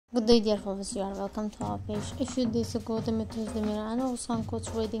Good day, dear followers. You are welcome to our page. A few days ago, Demet, Ozdemir and Oguzhan Koc'S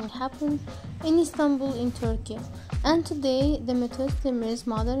wedding happened in Istanbul, in Turkey. And today, Demet Özdemir's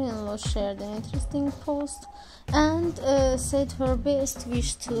mother-in-law shared an interesting post and said her best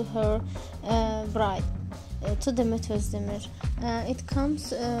wish to her bride, to Demet Özdemir. It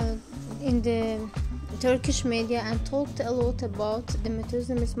comes in the Turkish media and talked a lot about Demet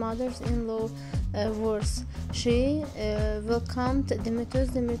Özdemir's mother-in-law words. She welcomed Demet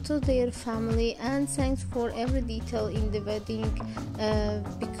Özdemir to their family and thanked for every detail in the wedding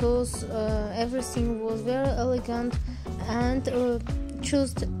because everything was very elegant and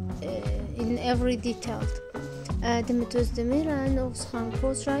chosen in every detail. Demet Özdemir and Oguzhan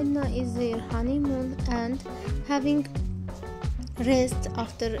Koc'S right now is their honeymoon and having rest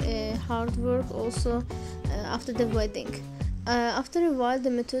after hard work also after the wedding. After a while,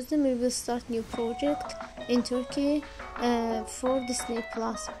 Demet Özdemir will start new project in Turkey for Disney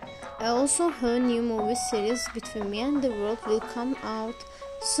Plus. Also, her new movie series Between Me and the World will come out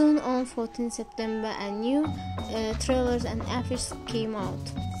soon on 14 September, and new trailers and affiches came out.